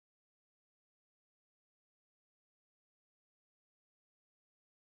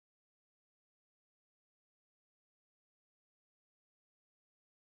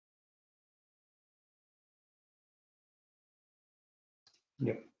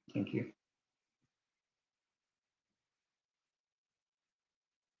Yep, thank you.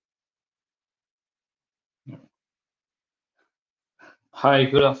 Hi,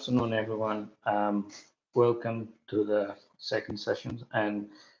 good afternoon, everyone. Welcome to the second session. And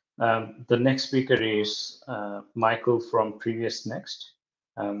the next speaker is Michael from Previous Next.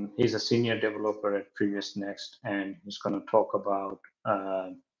 He's a senior developer at Previous Next, and he's going to talk about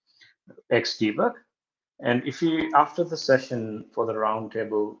xDebug. And if you, after the session for the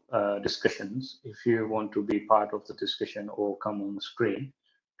roundtable discussions, if you want to be part of the discussion or come on the screen,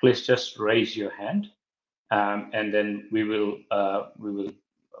 please just raise your hand, and then we will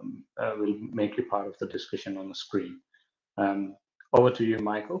make you part of the discussion on the screen. Over to you,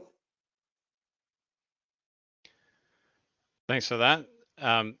 Michael. Thanks for that.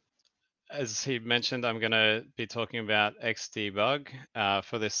 As he mentioned, I'm going to be talking about xDebug.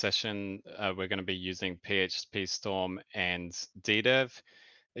 For this session, we're going to be using PHP Storm and DDev.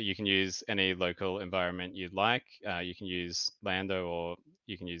 You can use any local environment you'd like. You can use Lando, or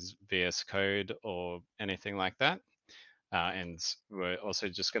you can use VS Code or anything like that. And we're also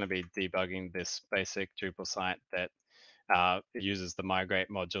just going to be debugging this basic Drupal site that uses the migrate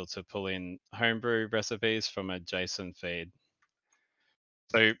module to pull in homebrew recipes from a JSON feed.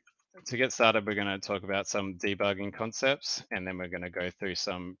 So to get started, we're going to talk about some debugging concepts, and then we're going to go through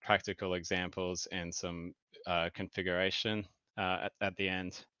some practical examples and some configuration at the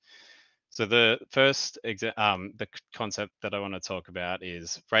end. So the first the concept that I want to talk about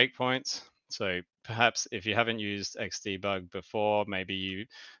is breakpoints. So perhaps if you haven't used xDebug before, maybe you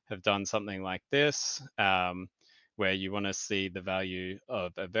have done something like this, where you want to see the value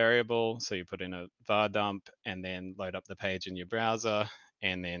of a variable. So you put in a var dump and then load up the page in your browser,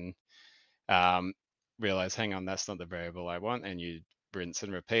 and then realize, hang on, that's not the variable I want, and you rinse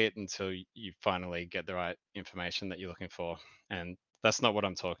and repeat until you finally get the right information that you're looking for. And that's not what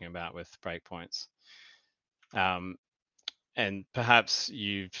I'm talking about with breakpoints. And perhaps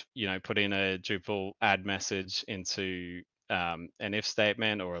you've put in a Drupal add message into an if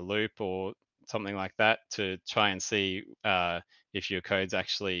statement or a loop or something like that to try and see if your code's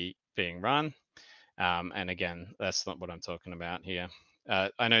actually being run. And again, that's not what I'm talking about here.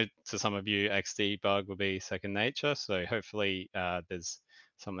 I know to some of you, xDebug will be second nature, so hopefully there's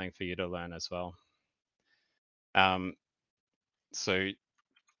something for you to learn as well. So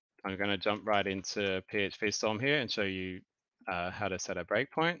I'm going to jump right into PHP Storm here and show you how to set a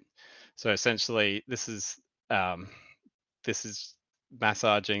breakpoint. So essentially, this is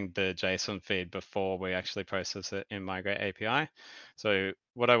massaging the JSON feed before we actually process it in Migrate API. So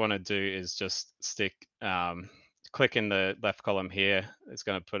what I want to do is just click in the left column here. It's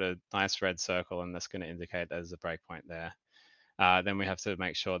going to put a nice red circle, and that's going to indicate there's a breakpoint there. Then we have to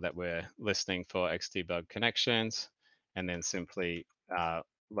make sure that we're listening for xDebug connections, and then simply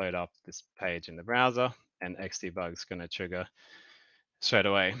load up this page in the browser, and xDebug is going to trigger straight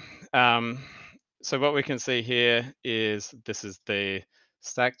away. So what we can see here is this is the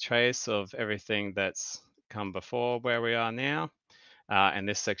stack trace of everything that's come before where we are now. And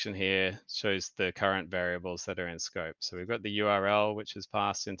this section here shows the current variables that are in scope. So we've got the URL, which is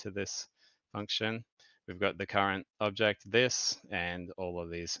passed into this function. We've got the current object, this, and all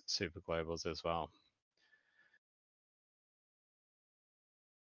of these super globals as well.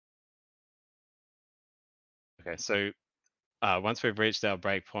 Okay, so once we've reached our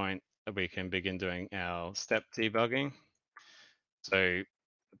breakpoint, we can begin doing our step debugging. So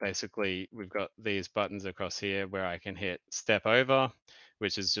basically, we've got these buttons across here where I can hit step over,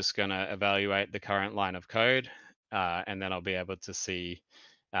 which is just going to evaluate the current line of code. And then I'll be able to see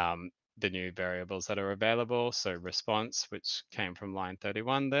the new variables that are available. So response, which came from line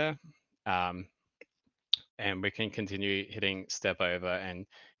 31 there. And we can continue hitting step over and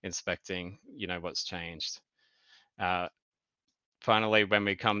inspecting, what's changed. Finally, when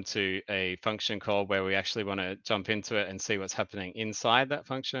we come to a function call where we actually want to jump into it and see what's happening inside that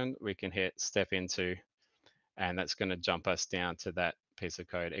function, we can hit step into, and that's going to jump us down to that piece of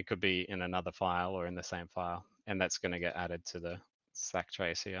code. It could be in another file or in the same file, and that's going to get added to the stack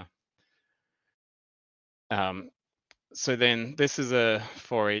trace here. So then this is a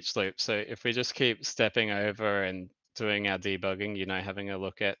for each loop. So if we just keep stepping over and doing our debugging, having a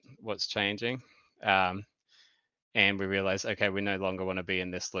look at what's changing, and we realize, okay, we no longer want to be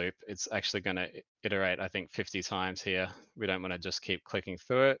in this loop. It's actually going to iterate, I think, 50 times here. We don't want to just keep clicking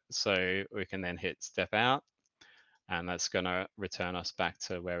through it. So we can then hit step out, and that's going to return us back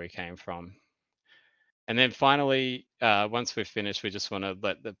to where we came from. And then finally, once we've finished, we just want to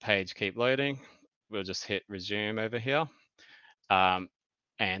let the page keep loading. We'll just hit resume over here. And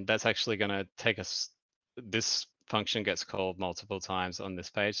that's actually going to take us, this function gets called multiple times on this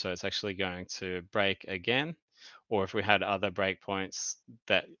page, so it's actually going to break again. Or if we had other breakpoints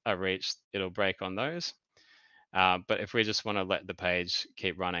that are reached, it'll break on those. But if we just want to let the page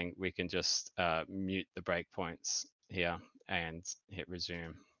keep running, we can just mute the breakpoints here and hit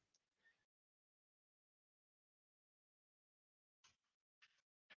resume.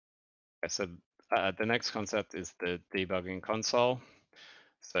 Okay, so the next concept is the debugging console.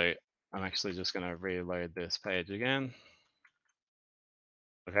 So I'm actually just going to reload this page again.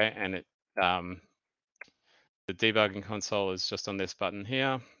 Okay, and the debugging console is just on this button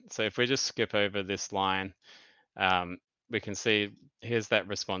here. So if we just skip over this line, we can see here's that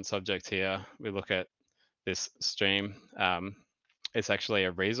response object here. We look at this stream. It's actually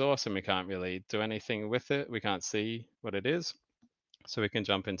a resource and we can't really do anything with it. We can't see what it is. So we can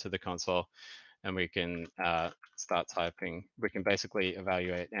jump into the console and we can start typing. We can basically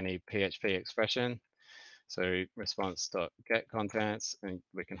evaluate any PHP expression. So response.getContents, and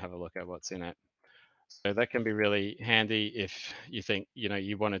we can have a look at what's in it. So that can be really handy if you think,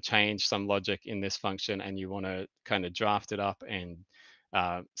 you want to change some logic in this function and you want to kind of draft it up and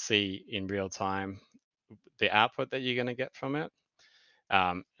see in real time the output that you're going to get from it.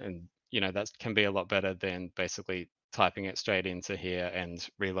 And that can be a lot better than basically typing it straight into here and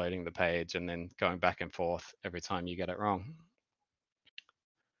reloading the page and then going back and forth every time you get it wrong.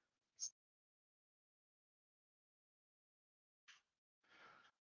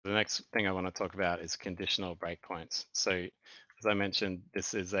 The next thing I want to talk about is conditional breakpoints. So as I mentioned,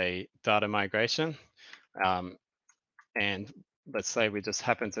 this is a data migration. And let's say we just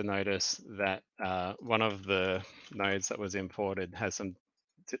happen to notice that one of the nodes that was imported has some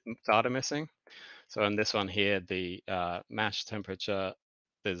data missing. So in this one here, the mash temperature,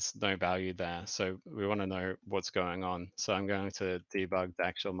 there's no value there. So we want to know what's going on. So I'm going to debug the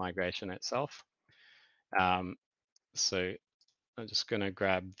actual migration itself. So I'm just going to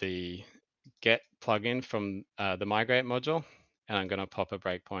grab the get plugin from the migrate module, and I'm going to pop a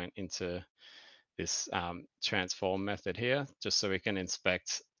breakpoint into this transform method here, just so we can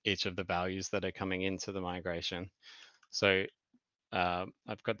inspect each of the values that are coming into the migration. So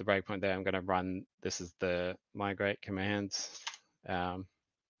I've got the breakpoint there. I'm going to run, this is the migrate command, and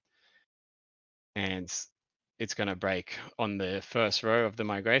it's going to break on the first row of the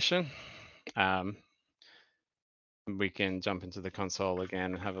migration. We can jump into the console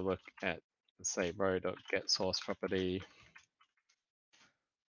again and have a look at, let's say, row.getSourceProperty.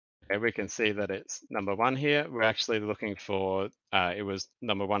 Okay, we can see that it's number 1 here. We're actually looking for, it was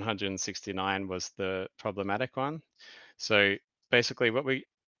number 169 was the problematic one. So basically what we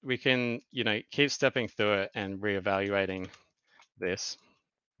can, keep stepping through it and reevaluating this.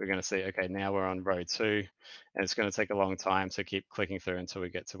 We're going to see, okay, now we're on row 2, and it's going to take a long time to keep clicking through until we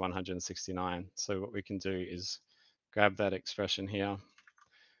get to 169. So what we can do is grab that expression here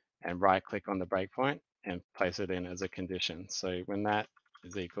and right click on the breakpoint and place it in as a condition. So when that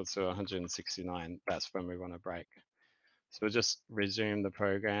is equal to 169, that's when we want to break. So we'll just resume the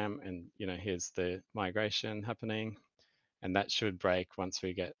program, and here's the migration happening, and that should break once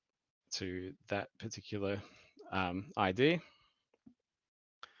we get to that particular ID.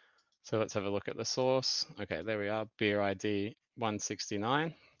 So let's have a look at the source. Okay, there we are, beer ID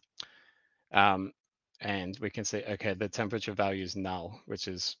 169. And we can see, okay, the temperature value is null, which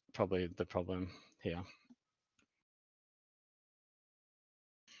is probably the problem here.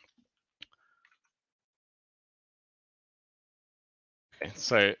 Okay,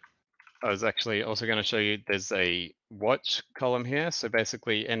 so I was actually also going to show you there's a watch column here. So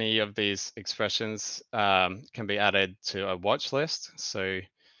basically any of these expressions can be added to a watch list. So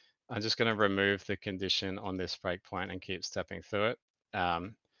I'm just going to remove the condition on this breakpoint and keep stepping through it.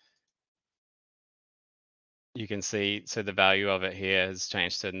 You can see, so the value of it here has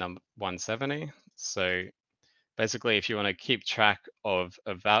changed to number 170. So basically, if you want to keep track of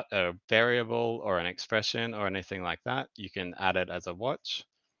a variable or an expression or anything like that, you can add it as a watch.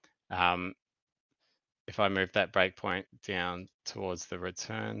 If I move that breakpoint down towards the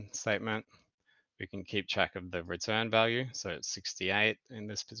return statement, we can keep track of the return value. So it's 68 in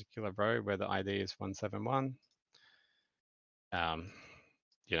this particular row where the ID is 171. And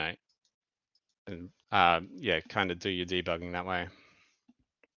yeah, kind of do your debugging that way.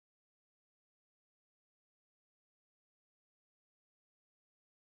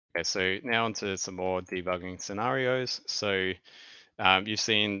 Okay, so now onto some more debugging scenarios. So you've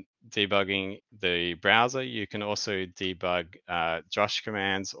seen debugging the browser. You can also debug Josh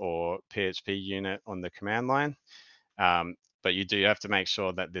commands or PHP unit on the command line. But you do have to make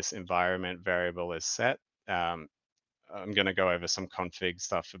sure that this environment variable is set. I'm going to go over some config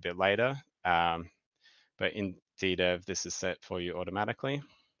stuff a bit later. but in DDev, this is set for you automatically.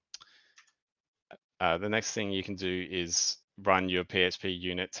 The next thing you can do is run your PHP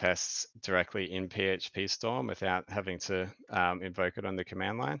unit tests directly in PHP Storm without having to invoke it on the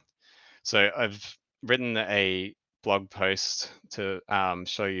command line. So I've written a blog post to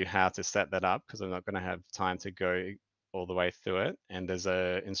show you how to set that up, because I'm not going to have time to go all the way through it. And there's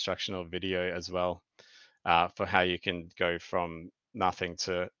an instructional video as well for how you can go from nothing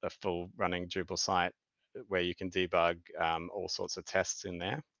to a full running Drupal site where you can debug all sorts of tests in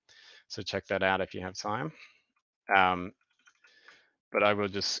there. So check that out if you have time. But I will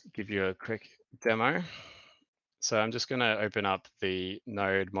just give you a quick demo. So I'm just going to open up the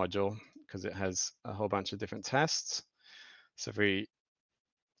Node module because it has a whole bunch of different tests. So if we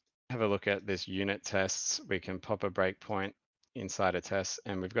have a look at this unit tests, we can pop a breakpoint inside a test,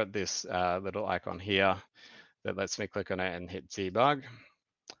 and we've got this little icon here that lets me click on it and hit debug.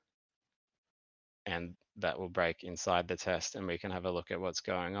 And that will break inside the test, and we can have a look at what's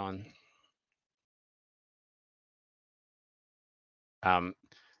going on.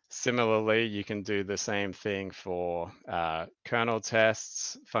 Similarly, you can do the same thing for kernel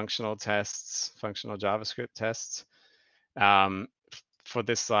tests, functional JavaScript tests. For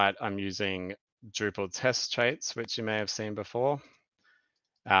this site, I'm using Drupal test traits, which you may have seen before.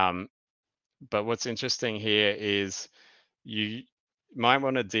 But what's interesting here is you might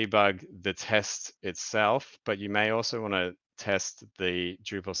want to debug the test itself, but you may also want to test the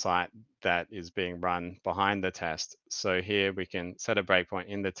Drupal site that is being run behind the test. So here we can set a breakpoint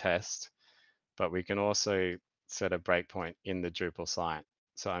in the test, but we can also set a breakpoint in the Drupal site.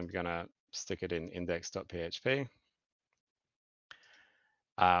 So I'm going to stick it in index.php.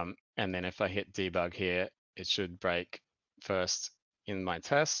 And then if I hit debug here, it should break first in my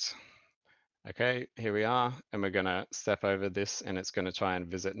test. Okay, here we are, and we're going to step over this, and it's going to try and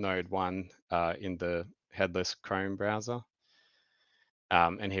visit node 1 in the headless Chrome browser.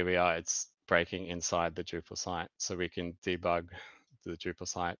 And here we are, it's breaking inside the Drupal site, so we can debug the Drupal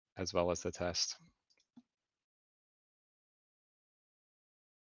site as well as the test.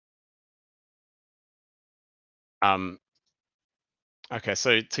 Okay,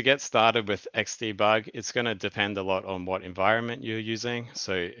 so to get started with xDebug, it's going to depend a lot on what environment you're using.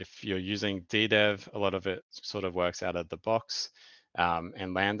 So if you're using DDev, a lot of it sort of works out of the box,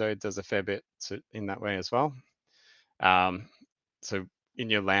 and Lando does a fair bit in that way as well. So in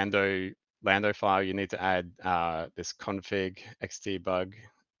your Lando file, you need to add this config xDebug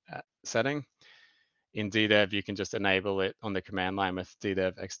setting. In DDev, you can just enable it on the command line with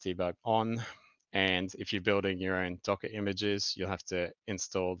DDev xDebug on. And if you're building your own Docker images, you'll have to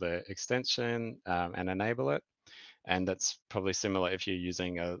install the extension and enable it. And that's probably similar if you're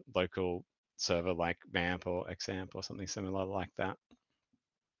using a local server like MAMP or XAMPP or something similar like that.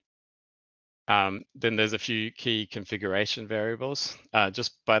 Then there's a few key configuration variables.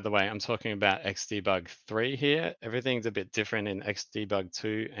 Just by the way, I'm talking about xDebug 3 here. Everything's a bit different in xDebug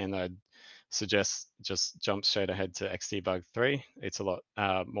 2, and I'd suggest just jump straight ahead to xDebug 3. It's a lot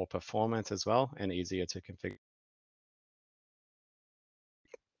more performant as well and easier to configure.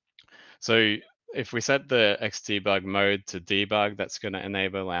 So if we set the xDebug mode to debug, that's going to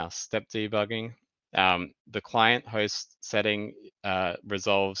enable our step debugging. The client host setting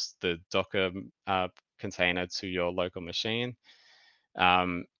resolves the Docker container to your local machine.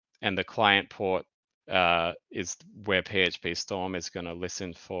 And the client port is where PHP Storm is going to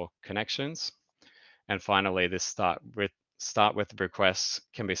listen for connections. And finally, this start with requests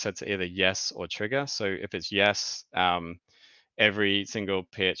can be set to either yes or trigger. So if it's yes, every single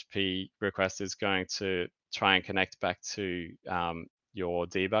PHP request is going to try and connect back to your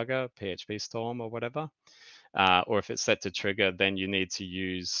debugger, PHP Storm or whatever. Or if it's set to trigger, then you need to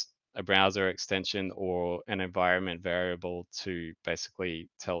use a browser extension or an environment variable to basically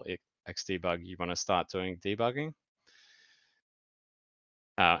tell xDebug you want to start doing debugging.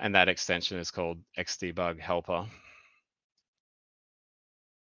 And that extension is called xDebug helper.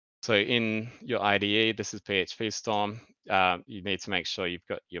 So in your IDE, this is PHP Storm. You need to make sure you've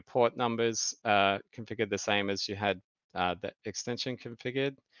got your port numbers configured the same as you had the extension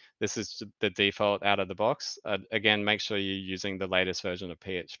configured. This is the default out of the box. Again, make sure you're using the latest version of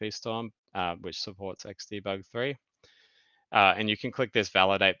PHP Storm, which supports xDebug 3. And you can click this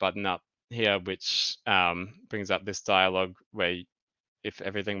validate button up here, which brings up this dialog where if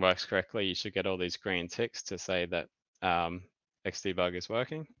everything works correctly, you should get all these green ticks to say that xDebug is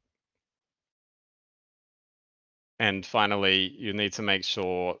working. And finally, you need to make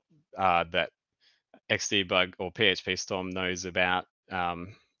sure that xDebug or PHP Storm knows about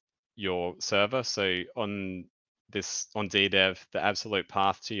your server. So on this on DDev, the absolute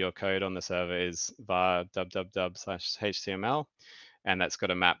path to your code on the server is var www/html, and that's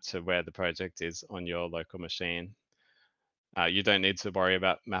got a map to where the project is on your local machine. You don't need to worry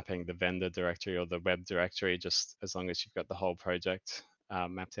about mapping the vendor directory or the web directory, just as long as you've got the whole project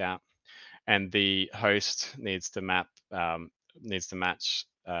mapped out. And the host needs to match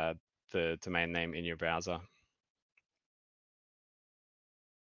the domain name in your browser.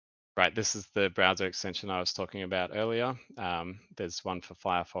 Right, this is the browser extension I was talking about earlier. There's one for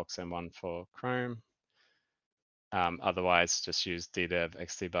Firefox and one for Chrome. Otherwise, just use ddev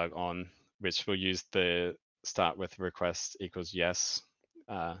xdebug on, which will use the start with request equals yes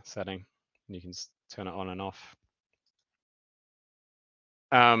setting. And you can just turn it on and off.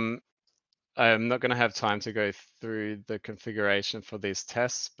 I'm not going to have time to go through the configuration for these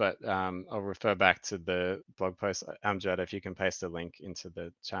tests, but I'll refer back to the blog post. Amjad, if you can paste a link into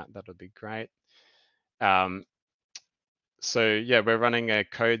the chat, that would be great. So yeah, we're running a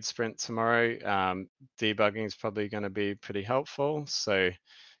code sprint tomorrow. Debugging is probably going to be pretty helpful. So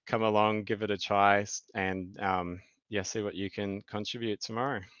come along, give it a try, and yeah, see what you can contribute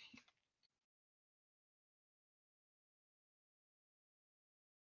tomorrow.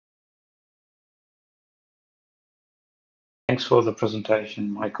 Thanks for the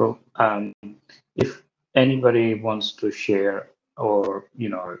presentation, Michael. If anybody wants to share or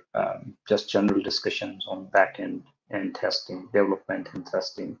just general discussions on backend and testing, development and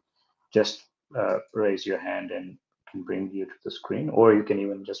testing, just raise your hand and can bring you to the screen, or you can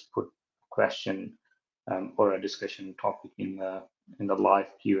even just put a question or a discussion topic in the live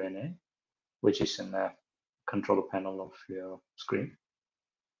Q&A, which is in the control panel of your screen.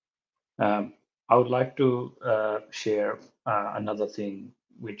 I would like to share another thing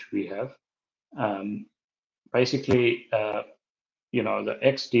which we have. Basically, the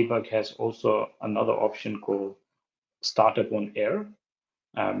xDebug has also another option called Startup on Air.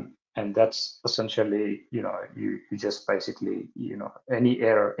 And that's essentially, you just basically, any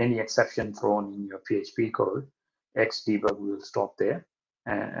error, any exception thrown in your PHP code, xDebug will stop there.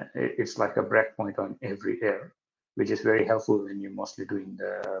 It's like a breakpoint on every error, which is very helpful when you're mostly doing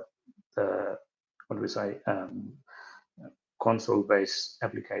the what do we say, console-based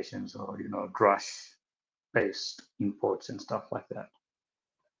applications or Drush-based imports and stuff like that.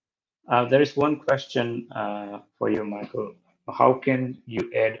 There is one question for you, Michael. How can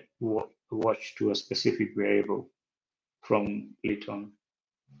you add watch to a specific variable from Lytton?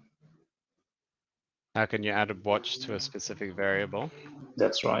 How can you add a watch to a specific variable?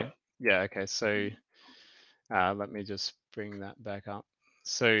 That's right. Yeah, okay, so let me just bring that back up.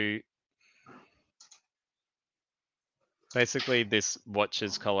 So basically this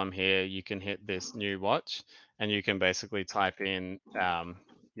watches column here, you can hit this new watch and you can basically type in,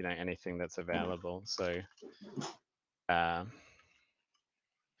 anything that's available. So,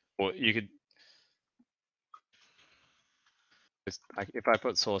 or you could just, like, if I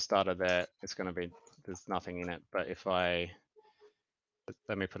put source data there, it's going to be, there's nothing in it. But if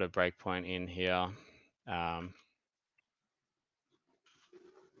let me put a breakpoint in here.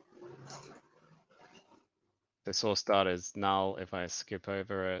 The source data is null. If I skip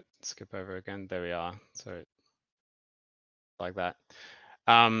over again, there we are. So like that.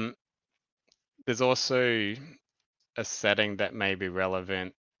 There's also a setting that may be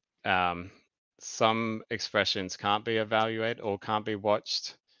relevant. Some expressions can't be evaluated or can't be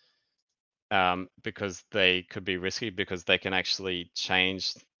watched because they could be risky because they can actually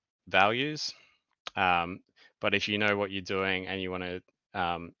change values. But if you know what you're doing and you want to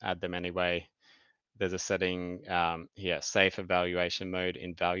add them anyway, there's a setting here, safe evaluation mode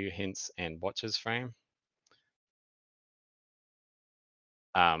in value hints and watches frame.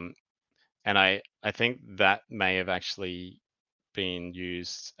 And I think that may have actually been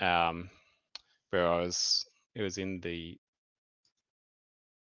used where it was in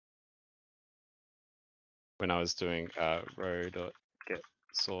when I was doing row.get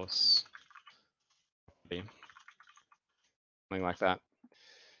source, something like that.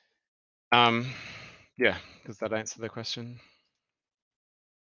 Yeah, does that answer the question?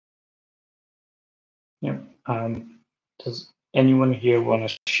 Yeah. Does anyone here want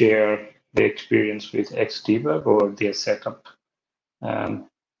to share their experience with xDebug or their setup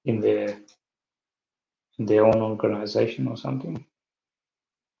in their own organization or something?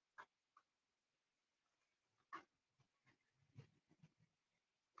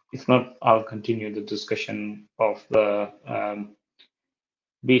 If not, I'll continue the discussion of the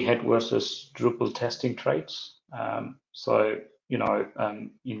Behat versus Drupal testing traits. So, in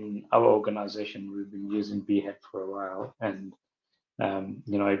our organization, we've been using Behat for a while, and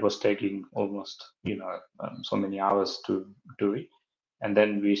it was taking almost, so many hours to do it. And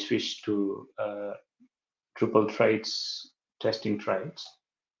then we switched to Drupal traits, testing traits,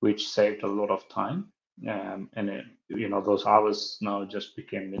 which saved a lot of time. And those hours now just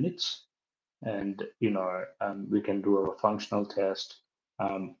became minutes. And we can do a functional test,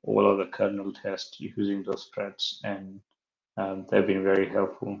 all of the kernel tests using those threads, and they've been very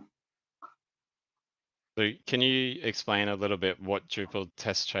helpful. So can you explain a little bit what Drupal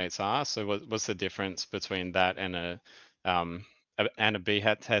test traits are? So what's the difference between that and a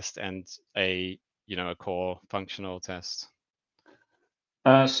BHAT test and a core functional test?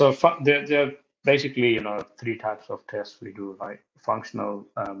 So there are basically three types of tests we do, like functional,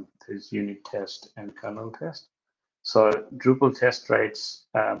 there's unit test and kernel test. So Drupal test traits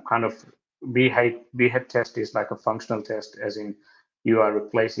kind of BHAT test is like a functional test, as in you are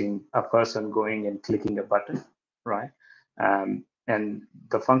replacing a person going and clicking a button, right? And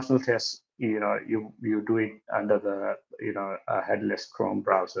the functional test, you do it under the a headless Chrome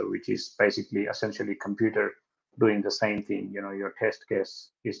browser, which is basically essentially computer doing the same thing. Your test case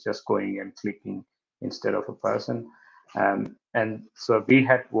is just going and clicking instead of a person. And so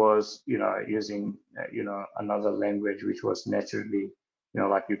BHAT was, using, another language which was naturally,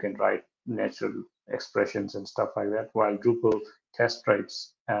 like you can write natural expressions and stuff like that. While Drupal test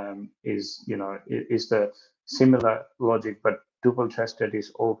traits is the similar logic, but Drupal test trait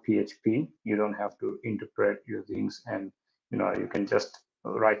is all PHP. You don't have to interpret your things, and you can just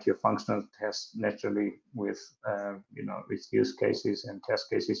write your functional tests naturally with with use cases and test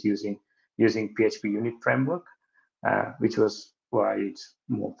cases using PHP unit framework. Which was why it's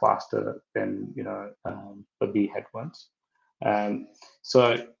more faster than the BHAT ones.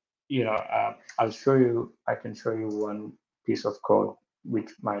 So I'll show you. I can show you one piece of code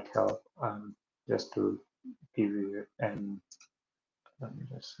which might help, just to give you an. Let me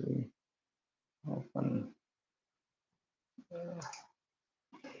just see. Open.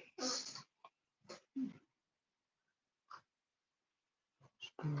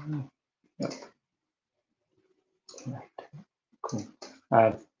 Yep. Right. Cool.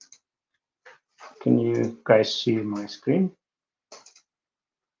 Can you guys see my screen?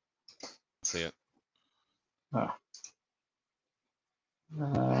 See it.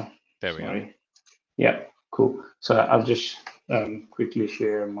 There we go. Yeah, cool. So I'll just quickly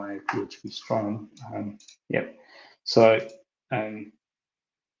share my PHP Strong. Yep. So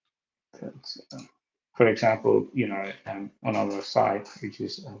for example, on our site, which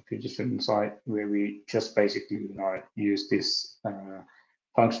is a PHP site, where we just basically use this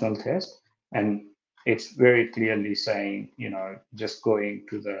functional test, and it's very clearly saying just going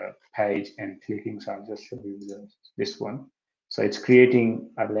to the page and clicking. So I'll just show you this one. So it's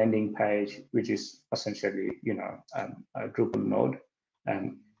creating a landing page, which is essentially a Drupal node,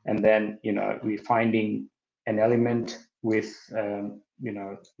 and then we're finding an element with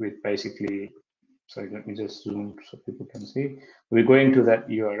with basically. So let me just zoom so people can see. We're going to that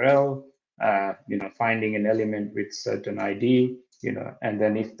URL, finding an element with certain ID, and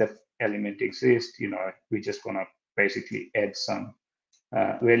then if the element exists, we're just gonna basically add some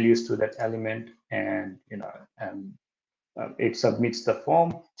values to that element, and it submits the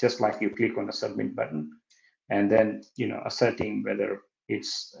form just like you click on the submit button, and then asserting whether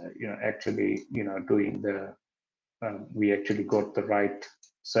it's actually doing the we actually got the right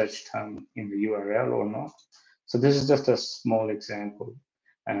search term in the URL or not. So this is just a small example,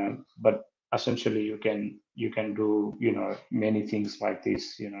 but essentially you can do many things like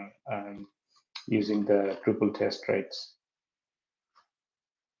this using the Drupal test traits.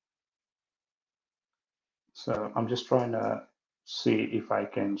 So I'm just trying to see if I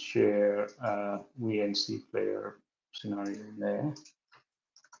can share VNC player scenario in there.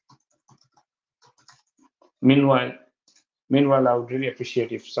 Meanwhile, I would really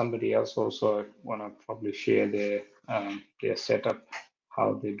appreciate if somebody else also want to probably share their setup,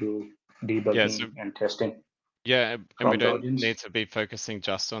 how they do debugging and testing. Yeah, and we don't audience. need to be focusing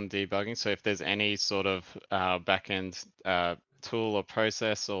just on debugging. So if there's any sort of backend tool or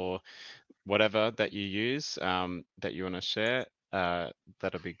process or whatever that you use that you want to share,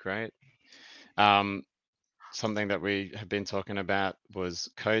 that'll be great. Something that we have been talking about was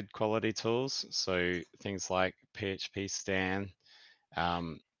code quality tools. So things like PHP Stan,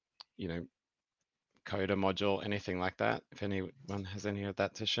 Coda module, anything like that. If anyone has any of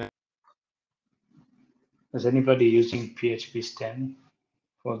that to share. Is anybody using PHP Stan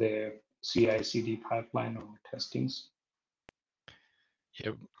for their CI/CD pipeline or testings?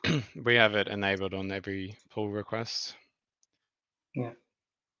 Yeah, we have it enabled on every pull request. Yeah.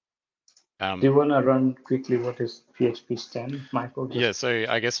 Do you want to run quickly what is PHP Stan, Michael? Yeah, so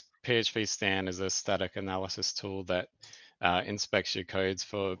I guess PHP Stan is a static analysis tool that inspects your codes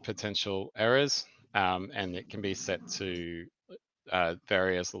for potential errors, and it can be set to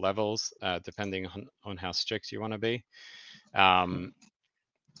various levels depending on how strict you want to be.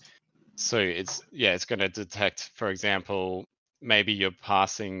 So it's going to detect, for example, maybe you're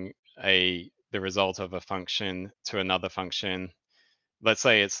passing the result of a function to another function. Let's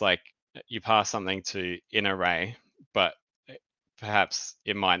say it's like you pass something to in array, but perhaps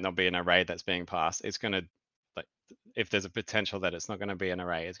it might not be an array that's being passed. It's going to, like, if there's a potential that it's not going to be an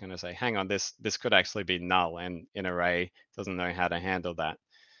array, it's going to say, hang on, this could actually be null, and in array doesn't know how to handle that.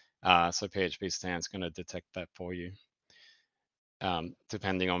 So PHP Stan's going to detect that for you,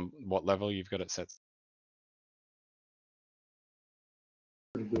 depending on what level you've got it set.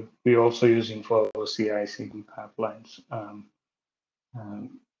 We're also using for our CI/CD pipelines.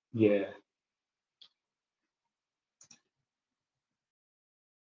 Yeah.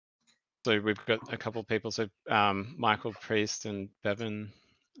 So we've got a couple of people. So Michael Priest and Bevan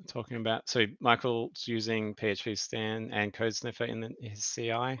talking about. So Michael's using PHP Stan and Code Sniffer in his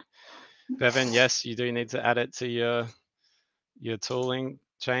CI. Bevan, yes, you do need to add it to your tooling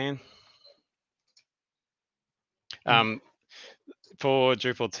chain. For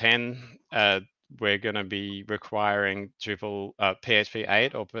Drupal 10, we're going to be requiring Drupal PHP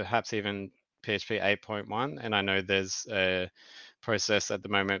 8 or perhaps even PHP 8.1. And I know there's a process at the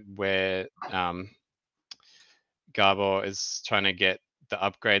moment where Gabor is trying to get the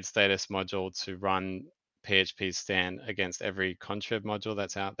upgrade status module to run PHP Stan against every contrib module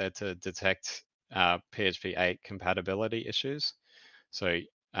that's out there to detect PHP 8 compatibility issues. So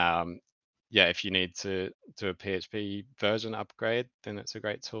yeah, if you need to do a PHP version upgrade, then it's a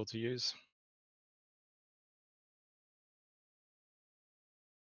great tool to use.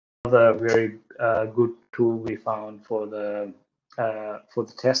 Another very good tool we found for the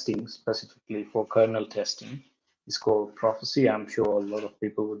testing, specifically for kernel testing, is called Prophecy. I'm sure a lot of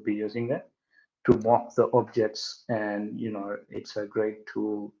people would be using that to mock the objects, and it's a great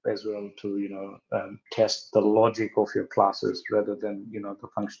tool as well to test the logic of your classes rather than the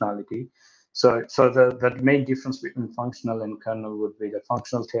functionality. So the main difference between functional and kernel would be the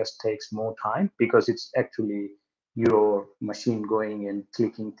functional test takes more time because it's actually your machine going and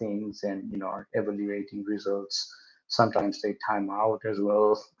clicking things and evaluating results. Sometimes they time out as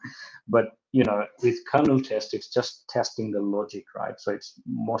well. But with kernel test, it's just testing the logic, right? So it's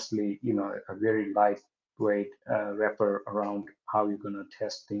mostly a very lightweight wrapper around how you're going to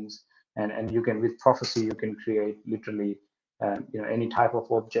test things. And you can, with Prophecy, you can create literally any type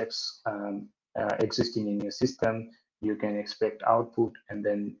of objects existing in your system. You can expect output, and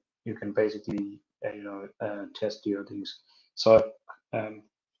then you can basically test your things. So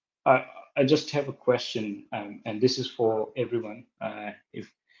I just have a question, and this is for everyone.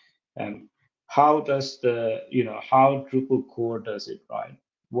 How does how Drupal core does it, right?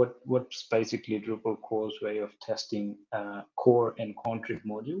 What's basically Drupal core's way of testing core and contrib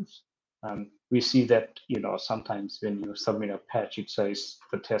modules? We see that sometimes when you submit a patch, it says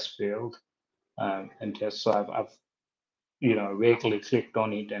the test failed, and test. So I've vaguely clicked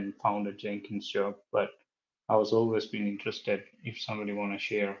on it and found a Jenkins job, but I was always been interested if somebody want to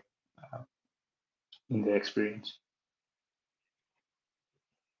share in their experience.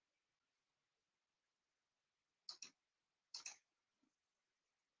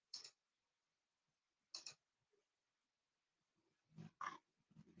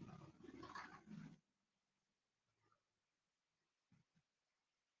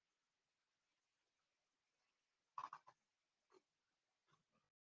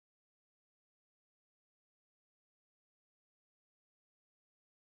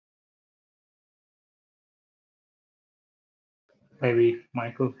 Maybe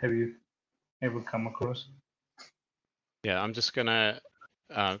Michael, have you ever come across? Yeah, I'm just gonna.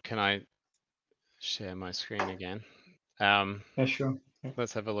 Can I share my screen again? Yeah, sure. Yeah.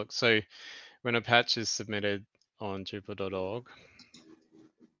 Let's have a look. So when a patch is submitted on Drupal.org,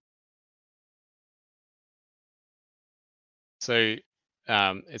 so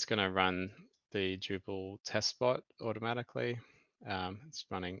it's going to run the Drupal test bot automatically. It's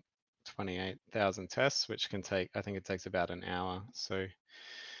running 28,000 tests, which can take, I think it takes about an hour. So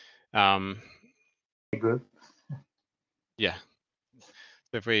Good. yeah,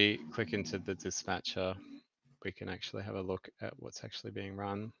 so if we click into the dispatcher, we can actually have a look at what's actually being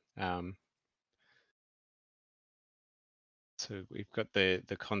run. So we've got the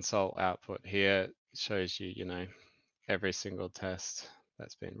console output here. It shows you, every single test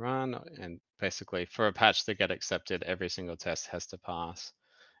that's been run, and basically for a patch to get accepted, every single test has to pass.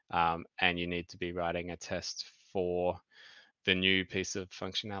 and you need to be writing a test for the new piece of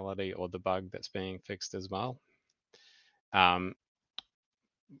functionality or the bug that's being fixed as well.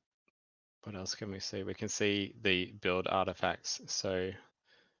 What else can we see? We can see the build artifacts. So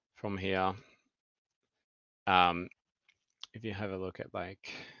from here, if you have a look at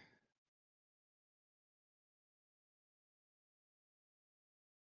like,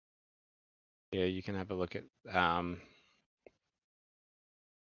 yeah, you can have a look at, oh,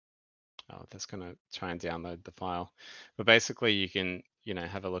 that's going to try and download the file. But basically you can,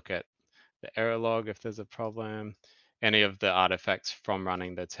 have a look at the error log if there's a problem, any of the artifacts from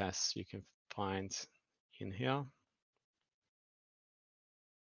running the tests you can find in here.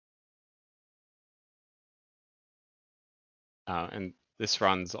 And this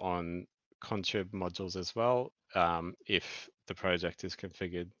runs on contrib modules as well, if the project is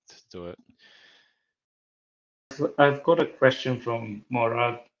configured to do it. I've got a question from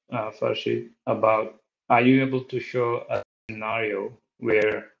Morad Farshid about, are you able to show a scenario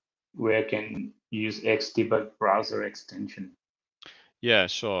where I can use xDebug browser extension? Yeah,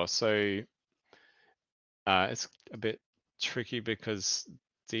 sure. So it's a bit tricky because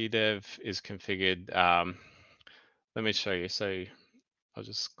DDev is configured. Let me show you. So I'll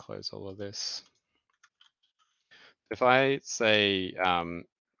just close all of this. If I say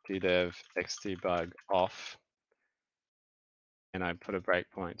DDev xDebug off, and I put a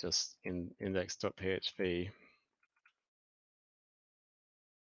breakpoint just in index.php,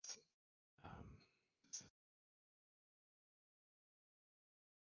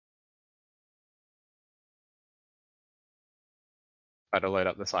 try to load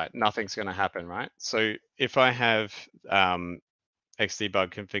up the site, nothing's going to happen, right? So if I have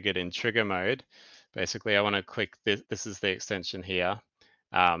xDebug configured in trigger mode, basically I want to click this. This is the extension here.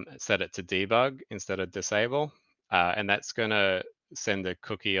 Set it to debug instead of disable, and that's going to send a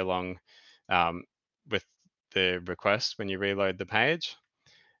cookie along with the request when you reload the page,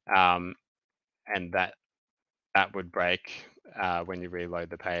 and that would break when you reload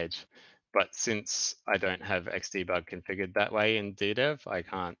the page. But since I don't have xDebug configured that way in DDev, I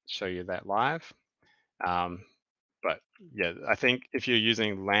can't show you that live. But yeah, I think if you're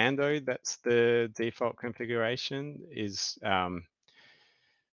using Lando, that's the default configuration, is to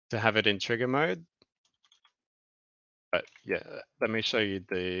have it in trigger mode. But yeah, let me show you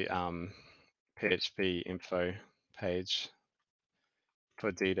the PHP info page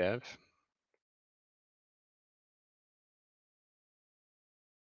for DDev.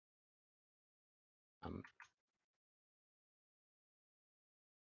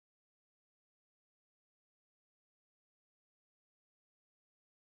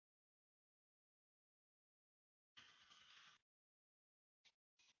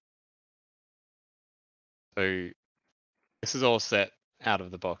 So this is all set out of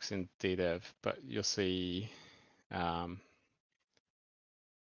the box in DDev, but you'll see, yeah,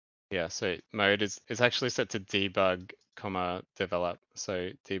 so mode is actually set to debug, develop.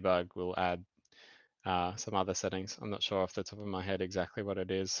 So debug will add some other settings. I'm not sure off the top of my head exactly what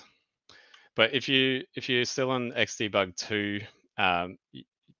it is. But if you're still on xDebug 2,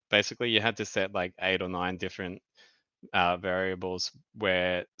 basically you had to set like 8 or 9 different variables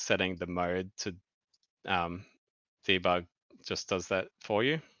where setting the mode to debug just does that for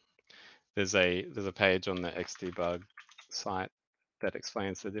you. There's a page on the xDebug site that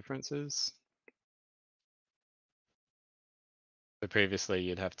explains the differences. So previously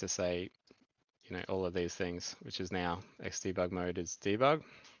you'd have to say, all of these things, which is now xDebug mode is debug.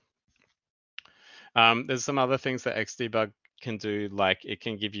 There's some other things that xDebug can do, like it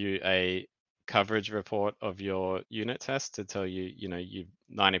can give you a coverage report of your unit test to tell you, you've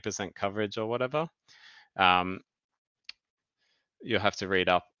 90% coverage or whatever. You'll have to read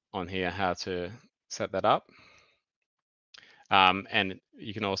up on here how to set that up. And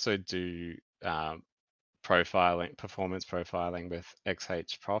you can also do profiling, performance profiling with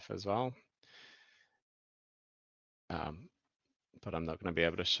xHprof as well. But I'm not going to be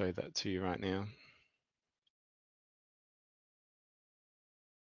able to show that to you right now.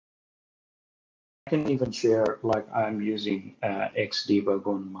 I can even share, like I'm using xDebug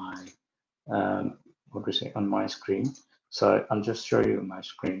on my, on my screen. So I'll just show you my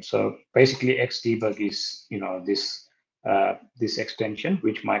screen. So basically xDebug is, this extension,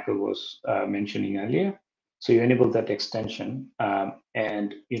 which Michael was mentioning earlier. So you enable that extension,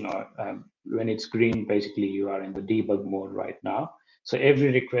 and when it's green, basically you are in the debug mode right now. So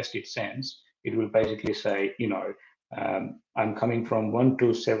every request it sends, it will basically say, I'm coming from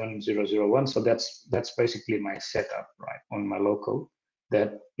 127.0.0.1, so that's basically my setup, right, on my local,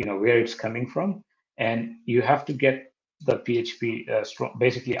 that where it's coming from, and you have to get the PHP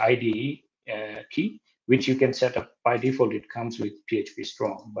basically IDE key, which you can set up by default. It comes with PHP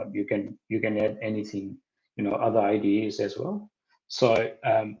Storm, but you can add anything, other IDEs as well. So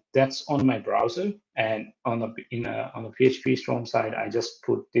that's on my browser, and on the PHP Storm side, I just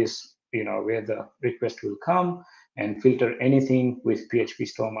put this, where the request will come, and filter anything with PHP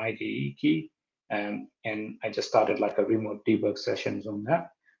Storm IDE key, and I just started like a remote debug sessions on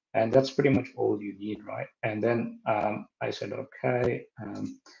that. And that's pretty much all you need, right? And then I said, okay.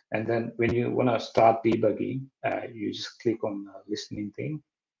 And then when you want to start debugging, you just click on the listening thing.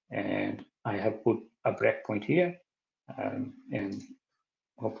 And I have put a breakpoint here. And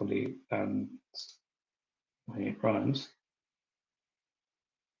hopefully when it runs,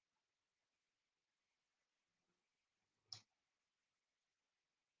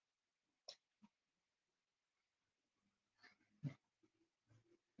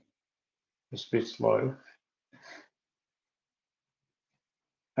 it's a bit slow.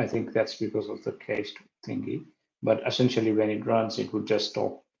 I think that's because of the cached thingy. But essentially, when it runs, it would just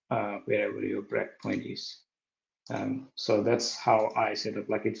stop wherever your breakpoint is. So that's how I set up.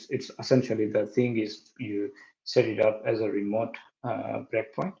 Like it's essentially, the thing is, you set it up as a remote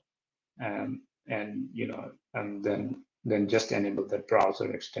breakpoint, and then just enable the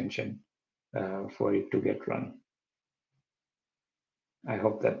browser extension for it to get run. I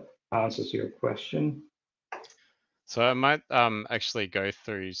hope that answers your question. So I might actually go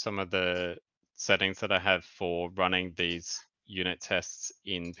through some of the settings that I have for running these unit tests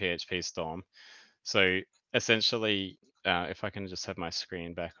in PHP Storm. So essentially, if I can just have my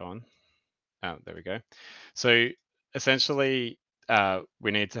screen back on. Oh, there we go. So essentially,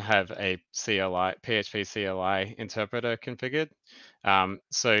 we need to have a CLI, PHP CLI interpreter configured.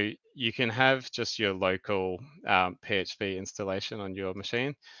 So you can have just your local PHP installation on your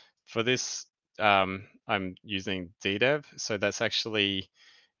machine. For this, I'm using xDebug. So that's actually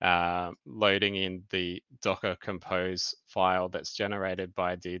loading in the Docker Compose file that's generated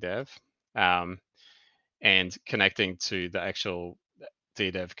by xDebug and connecting to the actual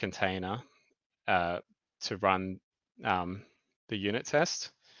xDebug container to run the unit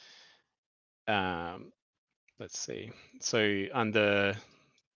test. Let's see. So under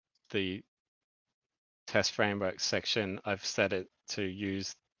the test framework section, I've set it to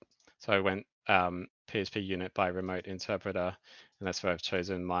use, so I went PHP unit by remote interpreter, and that's where I've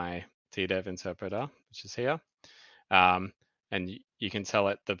chosen my xDebug interpreter, which is here. And you can tell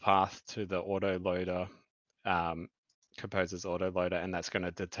it the path to the autoloader, Composer's autoloader, and that's going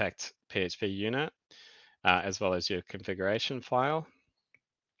to detect PHP unit, as well as your configuration file.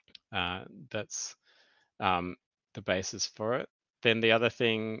 That's the basis for it. Then the other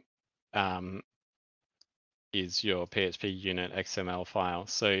thing is your PHP unit XML file.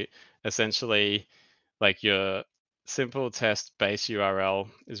 So essentially, like your simple test base URL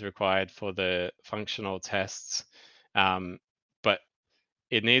is required for the functional tests, but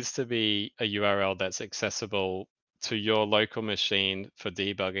it needs to be a URL that's accessible to your local machine for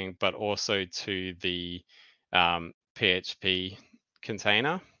debugging, but also to the PHP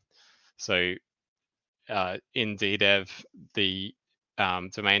container. So in xDebug, the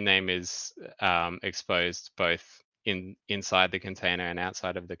domain name is exposed both inside the container and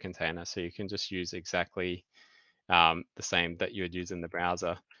outside of the container. So you can just use exactly the same that you would use in the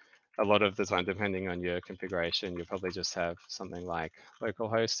browser. A lot of the time, depending on your configuration, you'll probably just have something like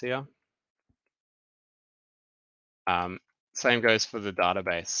localhost here. Same goes for the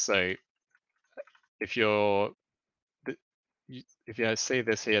database. So if you see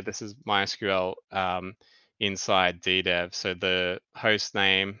this here, this is MySQL inside xDebug. So the host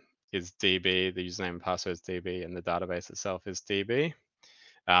name is DB, the username and password is DB, and the database itself is DB.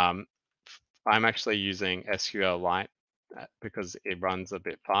 I'm actually using SQLite because it runs a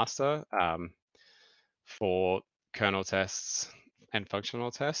bit faster for kernel tests and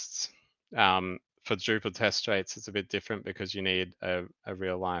functional tests. For Drupal test traits, it's a bit different because you need a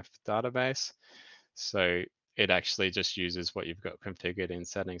real life database. So it actually just uses what you've got configured in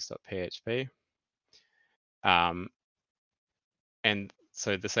settings.php. And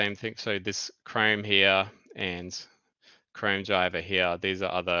so the same thing, so this Chrome here and Chrome driver here, these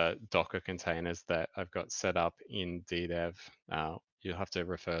are other Docker containers that I've got set up in xDebug. You'll have to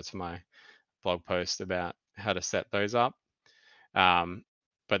refer to my blog post about how to set those up.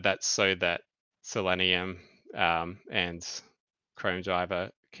 But that's so that Selenium and Chrome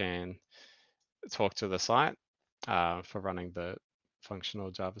driver can talk to the site for running the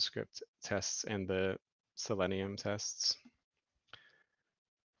functional JavaScript tests and the Selenium tests.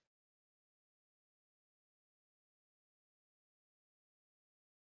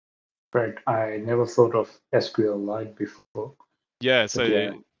 Right. I never thought of SQLite before. Yeah, so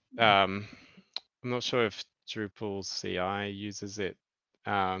yeah. I'm not sure if Drupal CI uses it,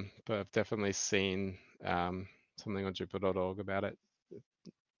 but I've definitely seen something on Drupal.org about it. It'd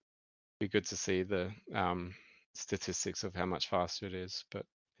be good to see the statistics of how much faster it is, but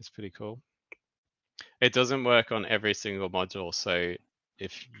it's pretty cool. It doesn't work on every single module, so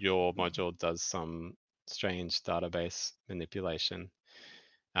if your module does some strange database manipulation,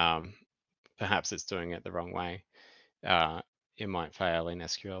 perhaps it's doing it the wrong way. It might fail in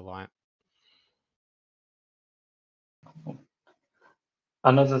SQLite.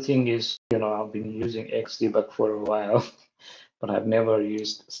 Another thing is, I've been using xDebug for a while, but I've never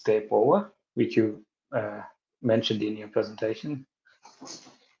used step over, which you mentioned in your presentation.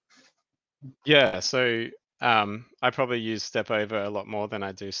 Yeah, so I probably use step over a lot more than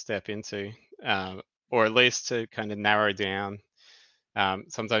I do step into, or at least to kind of narrow down.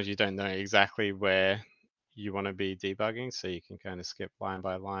 Sometimes you don't know exactly where you want to be debugging, so you can kind of skip line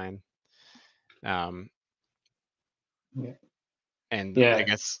by line. Yeah. And Yeah. I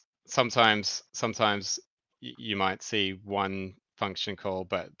guess sometimes you might see one function call,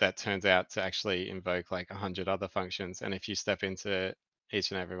 but that turns out to actually invoke like 100 other functions. And if you step into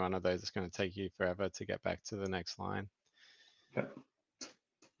each and every one of those, it's going to take you forever to get back to the next line. Yeah.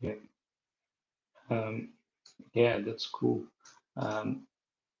 Yeah. Yeah, that's cool.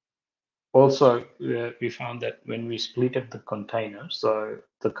 Also, we found that when we split up the container, so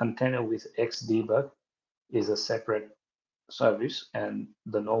the container with xDebug is a separate service and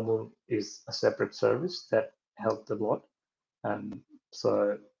the normal is a separate service. That helped a lot. And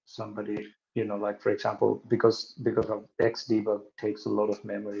so somebody, like for example, because of xDebug takes a lot of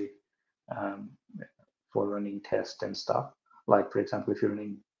memory for running tests and stuff. Like for example, if you're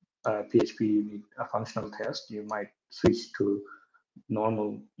running PHP, you need a functional test, you might switch to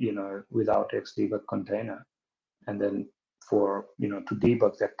normal, without xDebug container. And then for, to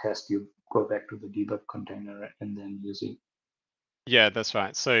debug that test, you go back to the debug container and then use it. Yeah, that's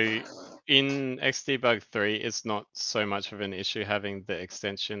right. So in xDebug 3, it's not so much of an issue having the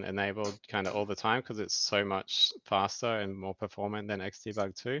extension enabled kind of all the time because it's so much faster and more performant than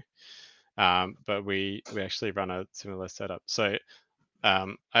xDebug 2. But we actually run a similar setup. So I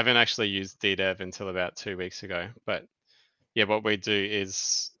haven't actually used DDev until about 2 weeks ago. But yeah, what we do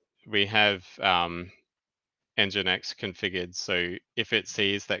is we have Nginx configured. So if it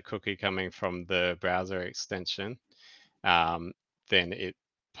sees that cookie coming from the browser extension, then it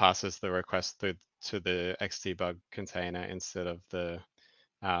passes the request to the xDebug container instead of the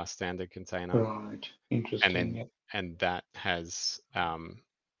standard container. Right. Interesting. And that has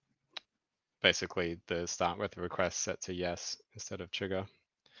basically the start with request set to yes instead of trigger.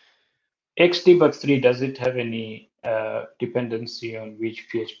 xDebug 3, does it have any dependency on which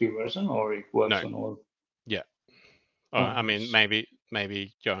PHP version, or it works on all? Yeah. I mean, nice.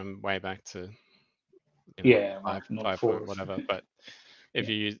 maybe going way back to Yeah, right, 5 not point 4. whatever. But if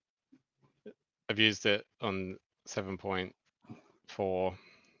Yeah. you use, I've used it on 7.4,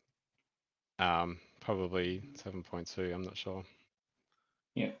 probably 7.2. I'm not sure.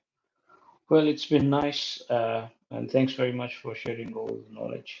 Yeah. Well, it's been nice, and thanks very much for sharing all the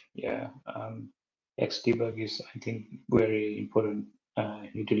knowledge. Yeah, xDebug is, I think, very important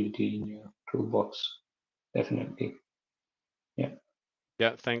utility in your toolbox. Definitely. Yeah.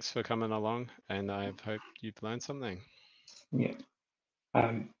 Yeah, thanks for coming along, and I hope you've learned something. Yeah.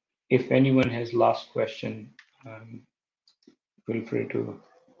 If anyone has last question, feel free to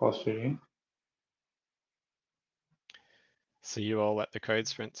post it in. See you all at the code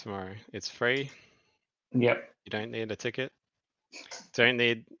sprint tomorrow. It's free. Yep. You don't need a ticket. Don't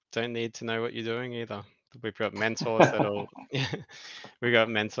need to know what you're doing either. We've got mentors that'll we got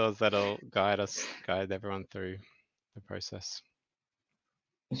mentors that'll guide everyone through the process.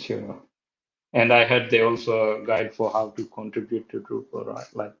 Sure. And I heard they also guide for how to contribute to Drupal, right?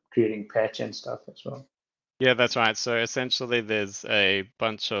 Like creating patch and stuff as well. Yeah, that's right. So essentially, there's a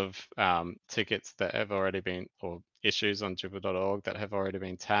bunch of tickets that have already been, or issues on Drupal.org that have already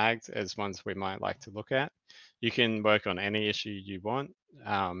been tagged as ones we might like to look at. You can work on any issue you want,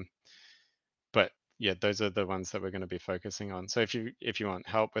 but yeah, those are the ones that we're going to be focusing on. So if you want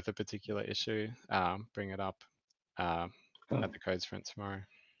help with a particular issue, bring it up at the code sprint tomorrow.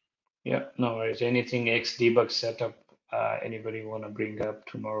 Yeah, no worries. Anything xDebug setup, anybody want to bring up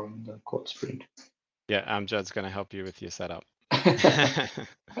tomorrow in the code sprint? Yeah, Judd's going to help you with your setup.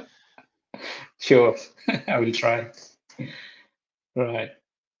 Sure, I will try. Right.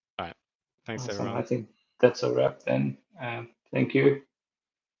 All right. Thanks, Awesome. everyone. I think that's a wrap then. Thank you,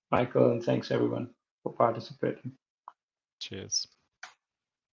 Michael, and thanks everyone for participating. Cheers.